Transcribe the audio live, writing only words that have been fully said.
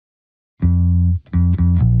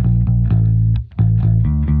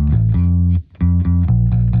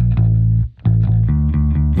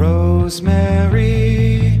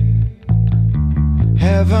rosemary.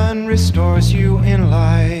 Heaven restores you in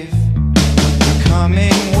life. You're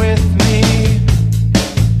coming with me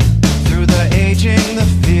through the aging, the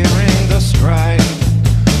fearing, the strife.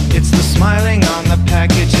 It's the smiling on the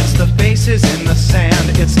package, it's the faces in the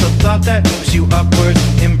sand. It's the thought that moves you upward,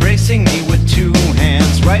 embracing me with two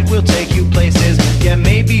hands. Right, we'll take you places, yeah,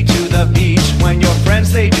 maybe to the beach. When your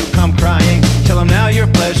friends, they do come crying, tell them now your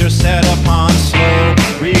pleasure's set upon slow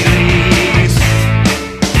release.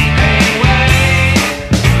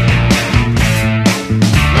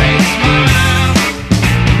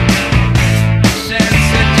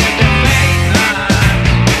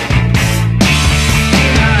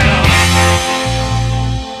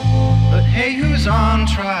 On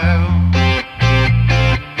trial,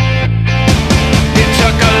 it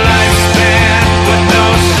took a lifespan with no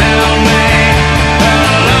cellmate, a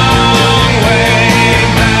long way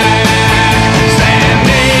back.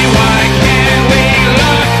 Sandy, why can't we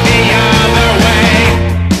look the other way?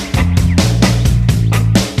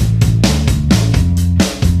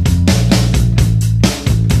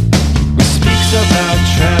 We speak about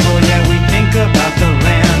travel, yeah, we think about the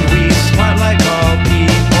land. We smart like all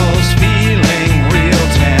people's feeling.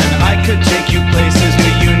 I could take you places, do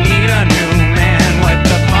you need a new man? Wipe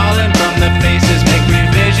the pollen from the faces, make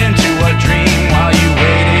revision to a dream while you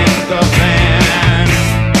wait in the van.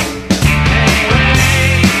 Anyway,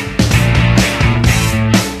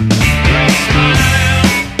 great smile,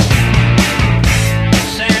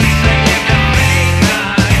 sense that you can make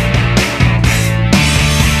night.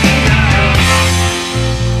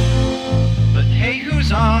 But hey,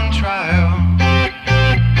 who's on trial?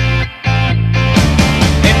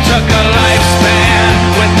 Took a lifespan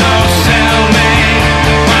with no cellmate,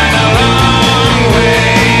 find a long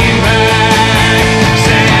way back.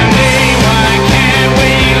 Sandy, why can't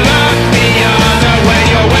we look the other way?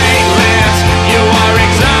 You're weightless, you are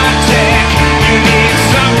exotic, you need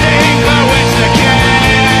something for which to care.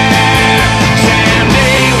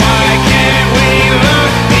 Sandy, why can't we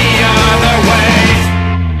look the other way?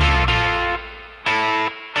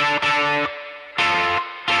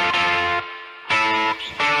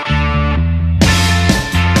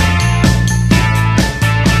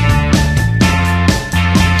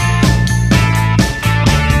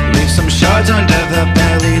 Shards under the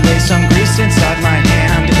belly, lay some grease inside my